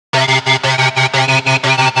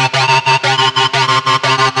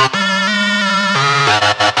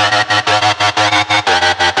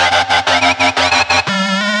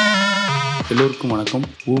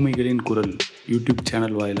YouTube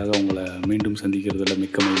channel வாயிலாக உங்களை மீண்டும் சந்திக்கிறதுல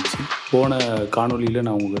மிக்க மகிழ்ச்சி. போன காணொலியில்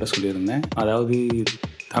நான் உங்ககிட்ட சொல்லியிருந்தேன், அதாவது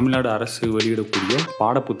தமிழ்நாடு அரசு வெளியிடக்கூடிய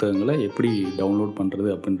பாடப்புத்தகங்களை எப்படி டவுன்லோட் பண்ணுறது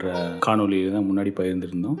அப்படின்ற காணொலியில் தான் முன்னாடி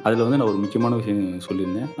பகிர்ந்திருந்தோம். அதில் வந்து நான் ஒரு முக்கியமான விஷயம்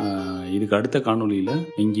சொல்லியிருந்தேன். இதுக்கு அடுத்த காணொலியில்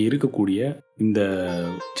இங்கே இருக்கக்கூடிய இந்த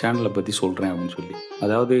சேனலை பற்றி சொல்கிறேன் அப்படின்னு சொல்லி,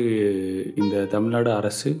 அதாவது இந்த தமிழ்நாடு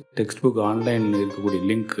அரசு டெக்ஸ்ட் புக் ஆன்லைனில் இருக்கக்கூடிய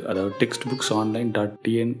லிங்க், அதாவது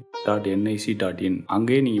textbooksonline.tn.nic.in,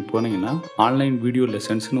 அங்கேயே நீங்கள் போனீங்கன்னா ஆன்லைன் வீடியோ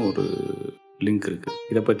லெசன்ஸ்னு ஒரு லிங்க் இருக்குது.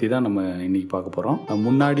 இதை பற்றி தான் நம்ம இன்றைக்கி பார்க்க போகிறோம்.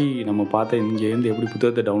 முன்னாடி நம்ம பார்த்த இங்கேருந்து எப்படி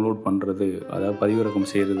புத்தகத்தை டவுன்லோட் பண்ணுறது, அதாவது பதிவிறக்கம்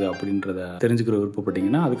செய்கிறது அப்படின்றத தெரிஞ்சுக்கிற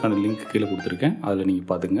விருப்பப்பட்டீங்கன்னா அதுக்கான லிங்க் கீழே கொடுத்துருக்கேன், அதில் நீங்கள்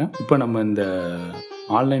பார்த்துங்க. இப்போ நம்ம இந்த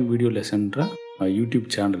ஆன்லைன் வீடியோ லெசன்ற யூடியூப்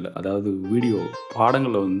சேனல், அதாவது வீடியோ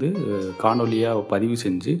பாடங்களை வந்து காணொலியாக பதிவு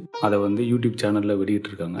செஞ்சு அதை வந்து யூடியூப் சேனலில்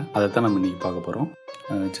வெளியிட்டிருக்காங்க. அதை தான் நம்ம இன்றைக்கி பார்க்க போகிறோம்.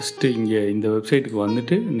 ஜஸ்ட்டு இங்கே இந்த வெப்சைட்டுக்கு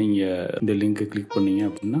வந்துட்டு நீங்கள் இந்த லிங்க்கை கிளிக் பண்ணீங்க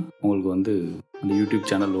அப்படின்னா உங்களுக்கு வந்து அந்த யூடியூப்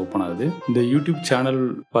சேனல் ஓப்பன் ஆகுது. இந்த யூடியூப் சேனல்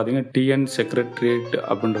பார்த்தீங்கன்னா டிஎன் செக்ரட்டரியேட்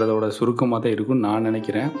அப்படின்றதோட சுருக்கமாக தான் இருக்குன்னு நான்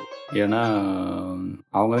நினைக்கிறேன். ஏன்னா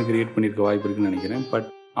அவங்க தான் கிரியேட் பண்ணியிருக்க வாய்ப்பு இருக்குன்னு நினைக்கிறேன். பட்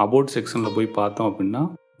அபவுட் செக்ஷனில் போய் பார்த்தோம் அப்படின்னா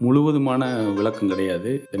முழுவதுமான விளக்கம்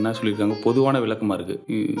கிடையாது. என்ன சொல்லியிருக்காங்க, பொதுவான விளக்கமாக இருக்குது.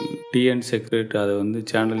 டிஎன் செக்ரட் அதை வந்து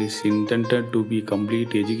channel is intended to be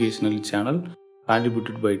complete educational channel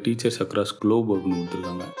contributed by teachers across globe அப்படின்னு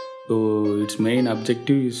கொடுத்துருக்காங்க. So it's main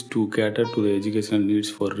objective is to cater to the educational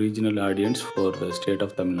needs for regional audience for the state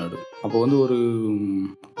of Tamil Nadu. அப்போ வந்து ஒரு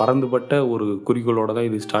பரந்துபட்ட ஒரு குறிக்கோளோடு தான்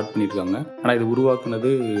இது start பண்ணியிருக்காங்க. ஆனால் இது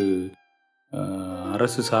உருவாக்குனது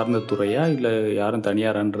அரசு சார்ந்த துறையா இல்லை யாரும்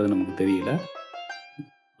தனியாரான்றது நமக்கு தெரியல.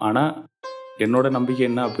 ஆனால் என்னோட நம்பிக்கை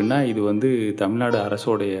என்ன அப்படின்னா, இது வந்து தமிழ்நாடு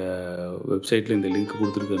அரசோடைய வெப்சைட்டில் இந்த லிங்க்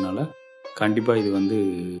கொடுத்துருக்கிறதுனால கண்டிப்பாக இது வந்து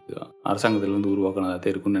அரசாங்கத்தில் வந்து உருவாக்கினதாக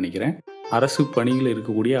தான் இருக்குன்னு நினைக்கிறேன். அரசு பணியில்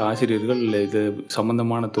இருக்கக்கூடிய ஆசிரியர்கள் இல்லை இது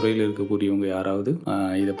சம்மந்தமான துறையில் இருக்கக்கூடியவங்க யாராவது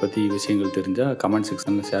இதை பற்றி விஷயங்கள் தெரிஞ்சால் கமெண்ட்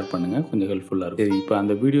செக்ஷனில் ஷேர் பண்ணுங்கள், கொஞ்சம் ஹெல்ப்ஃபுல்லாக இருக்கும். சரி, இப்போ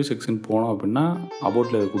அந்த வீடியோ செக்ஷன் போனோம் அப்படின்னா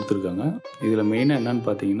அபவுட்டில் இதை கொடுத்துருக்காங்க. இதில் மெயினாக என்னன்னு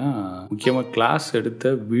பார்த்தீங்கன்னா, முக்கியமாக கிளாஸ்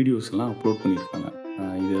எடுத்த வீடியோஸ்லாம் அப்லோட் பண்ணியிருக்காங்க.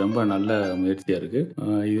 இது ரொம்ப நல்ல முயற்சியாக இருக்குது.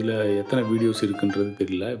 இதில் எத்தனை வீடியோஸ் இருக்குன்றது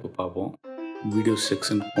தெரியல, இப்போ பார்ப்போம். வீடியோஸ்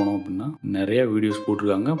செக்ஷன் போனோம் அப்படின்னா நிறையா வீடியோஸ்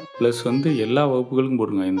போட்டிருக்காங்க. ப்ளஸ் வந்து எல்லா வகுப்புகளுக்கும்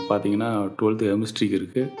போட்டிருக்காங்க. இது பார்த்தீங்கன்னா 12th கெமிஸ்ட்ரிக்கு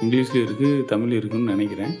இருக்குது, இங்கிலீஷ்லேயும் இருக்குது, தமிழ் இருக்குதுன்னு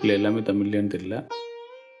நினைக்கிறேன். இல்லை எல்லாமே தமிழ்லேன்னு தெரியல.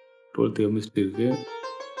 12th கெமிஸ்ட்ரி இருக்குது,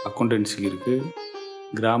 அக்கௌண்டன்சிக்கு இருக்குது,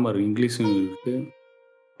 கிராமர் இங்கிலீஷும் இருக்குது.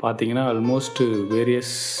 பார்த்தீங்கன்னா ஆல்மோஸ்ட்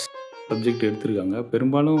வேரியஸ் சப்ஜெக்ட் எடுத்திருக்காங்க.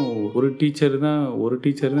 பெரும்பாலும் ஒரு டீச்சர் தான்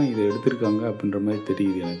இதை எடுத்திருக்காங்க அப்படின்ற மாதிரி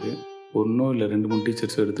தெரியுது எனக்கு. ஒன்றும் இல்லை 2-3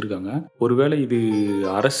 டீச்சர்ஸ் எடுத்திருக்காங்க. ஒருவேளை இது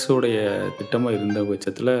அரசோடைய திட்டமாக இருந்த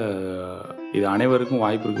பட்சத்தில் இது அனைவருக்கும்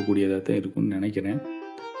வாய்ப்பு இருக்கக்கூடியதாக தான் இருக்கும்னு நினைக்கிறேன்.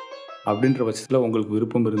 அப்படின்ற பட்சத்தில் உங்களுக்கு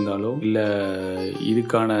விருப்பம் இருந்தாலோ இல்லை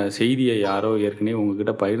இதுக்கான செய்தியை யாரோ ஏற்கனவே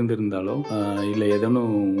உங்ககிட்ட பகிர்ந்திருந்தாலோ இல்லை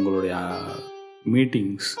ஏதேனும் உங்களுடைய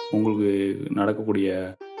மீட்டிங்ஸ், உங்களுக்கு நடக்கக்கூடிய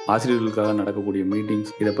ஆசிரியர்களுக்காக நடக்கக்கூடிய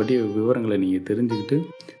மீட்டிங்ஸ், இதை பற்றிய விவரங்களை நீங்கள் தெரிஞ்சுக்கிட்டு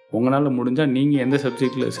உங்களால் முடிஞ்சால் நீங்கள் எந்த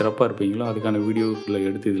சப்ஜெக்டில் சிறப்பாக இருப்பீங்களோ அதுக்கான வீடியோக்களை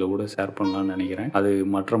எடுத்து இதில் கூட ஷேர் பண்ணலான்னு நினைக்கிறேன். அது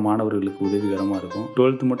மற்ற மாணவர்களுக்கு உதவிகரமாக இருக்கும்.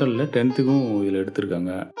 12th மட்டும் இல்லை, 10th இதில்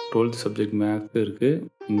எடுத்திருக்காங்க. 12th சப்ஜெக்ட் மேக்ஸ் இருக்குது,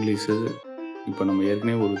 இங்கிலீஷு. இப்போ நம்ம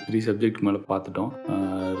ஏற்கனவே ஒரு 3 சப்ஜெக்ட் மேலே பார்த்துட்டோம்.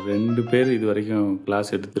 2 பேர் இது வரைக்கும்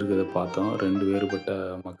கிளாஸ் எடுத்துருக்கிறத பார்த்தோம், 2 வேறுபட்ட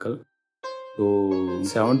மக்கள். ஸோ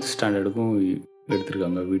 7th ஸ்டாண்டர்டுக்கும்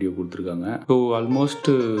எடுத்திருக்காங்க, வீடியோ கொடுத்துருக்காங்க. So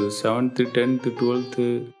almost 7th 10th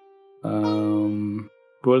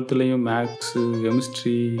 12th maths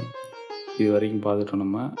chemistry இது வரைக்கும் பார்த்துட்டோம்.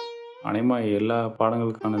 நம்ம அநேகமாக எல்லா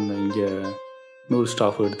பாடங்களுக்கான இங்கே 100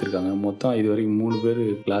 ஸ்டாஃப் எடுத்திருக்காங்க. மொத்தம் இது வரைக்கும் 3 பேர்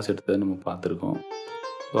கிளாஸ் எடுத்ததை நம்ம பார்த்துருக்கோம்.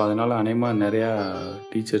 ஸோ அதனால் அநேகமாக நிறையா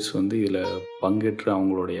டீச்சர்ஸ் வந்து இதில் பங்கேற்று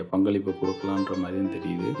அவங்களுடைய பங்களிப்பை கொடுக்கலான்ற மாதிரியும்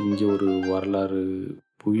தெரியுது. இங்கே ஒரு வரலாறு,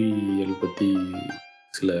 புவியியல் பற்றி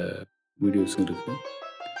சில வீடியோஸும் இருக்குது.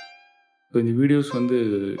 ஸோ இந்த வீடியோஸ் வந்து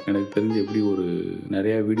எனக்கு தெரிஞ்சு எப்படி ஒரு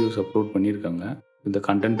நிறையா வீடியோஸ் அப்லோட் பண்ணியிருக்காங்க. இந்த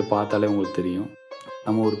கண்டென்ட் பார்த்தாலே உங்களுக்கு தெரியும்.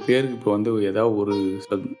 நம்ம ஒரு பேருக்கு இப்போ வந்து ஏதாவது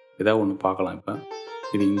ஒன்று பார்க்கலாம். இப்போ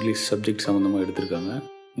இது இங்கிலீஷ் சப்ஜெக்ட் சம்மந்தமாக எடுத்திருக்காங்க.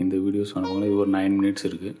 இந்த வீடியோஸ் அனுப்புவாங்க. இது ஒரு 9 minutes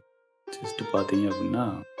இருக்குது. ஜஸ்ட்டு பார்த்தீங்க அப்படின்னா,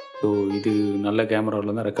 ஸோ இது நல்ல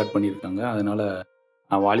கேமராவில் தான் ரெக்கார்ட் பண்ணியிருக்காங்க. அதனால்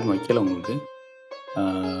நான் வால்யூம் வைக்கல உங்களுக்கு.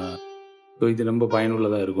 ஸோ இது ரொம்ப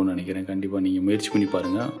பயனுள்ளதாக இருக்கும்னு நினைக்கிறேன். கண்டிப்பாக நீங்கள் முயற்சி பண்ணி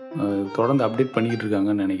பாருங்கள். தொடர்ந்து அப்டேட் பண்ணிக்கிட்டு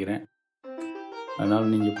இருக்காங்கன்னு நினைக்கிறேன்.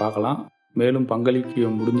 அதனால் நீங்கள் பார்க்கலாம். மேலும் பங்களிக்க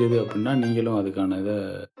முடிஞ்சது அப்படின்னா நீங்களும் அதுக்கான இதை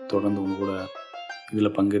தொடர்ந்து உங்க கூட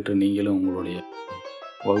இதில் பங்கேற்று நீங்களும் உங்களுடைய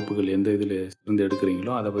வகுப்புகள் எந்த இதில் இருந்து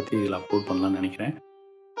எடுக்கிறீங்களோ அதை பற்றி இதில் அப்லோட் பண்ணலான்னு நினைக்கிறேன்.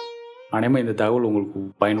 அனைவரும் இந்த தகவல் உங்களுக்கு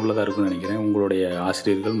பயனுள்ளதாக இருக்குன்னு நினைக்கிறேன். உங்களுடைய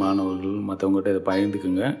ஆசிரியர்கள், மாணவர்கள், மற்றவங்ககிட்ட இதை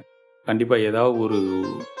பகிர்ந்துக்குங்க. கண்டிப்பாக ஏதாவது ஒரு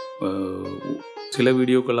சில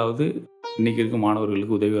வீடியோக்களாவது இன்றைக்கி இருக்க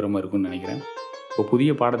மாணவர்களுக்கு உதவிகரமாக இருக்கும்னு நினைக்கிறேன். இப்போ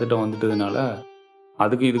புதிய பாடத்திட்டம் வந்துட்டதுனால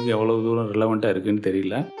அதுக்கும் இதுக்கும் எவ்வளோ தூரம் ரிலவெண்ட்டாக இருக்குதுன்னு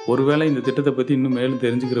தெரியல. ஒருவேளை இந்த திட்டத்தை பற்றி இன்னும் மேலும்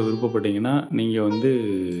தெரிஞ்சுக்கிற விருப்பப்பட்டீங்கன்னா நீங்கள் வந்து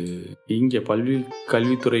இங்கே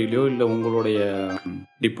கல்வித்துறையிலையோ இல்லை உங்களுடைய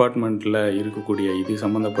டிபார்ட்மெண்ட்டில் இருக்கக்கூடிய இது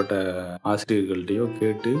சம்மந்தப்பட்ட ஆசிரியர்கள்ட்டையோ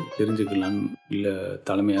கேட்டு தெரிஞ்சுக்கலாம். இல்லை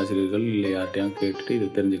தலைமை ஆசிரியர்கள் இல்லை யார்கிட்டையும் கேட்டுட்டு இதை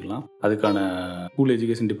தெரிஞ்சுக்கலாம். அதுக்கான school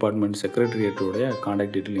education department செக்ரட்டரியேட்டோடைய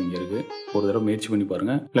contact detail இங்கே இருக்குது. ஒரு தடவை முயற்சி பண்ணி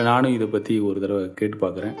பாருங்கள். இல்லை நானும் இதை பற்றி ஒரு தடவை கேட்டு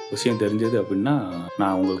பார்க்குறேன். விஷயம் தெரிஞ்சது அப்படின்னா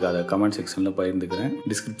நான் உங்களுக்கு அதை கமெண்ட் செக்ஷனில் பகிர்ந்துக்கிறேன்.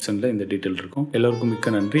 டிஸ்கிரிப்ஷனில் இந்த டீட்டெயில் இருக்கும். எல்லோருக்கும்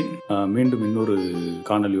மிக்க நன்றி. மீண்டும் இன்னொரு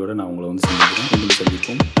காணொலியோடு நான் உங்களை வந்து சந்திக்கிறேன்.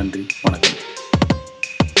 சந்திப்போம். நன்றி, வணக்கம்.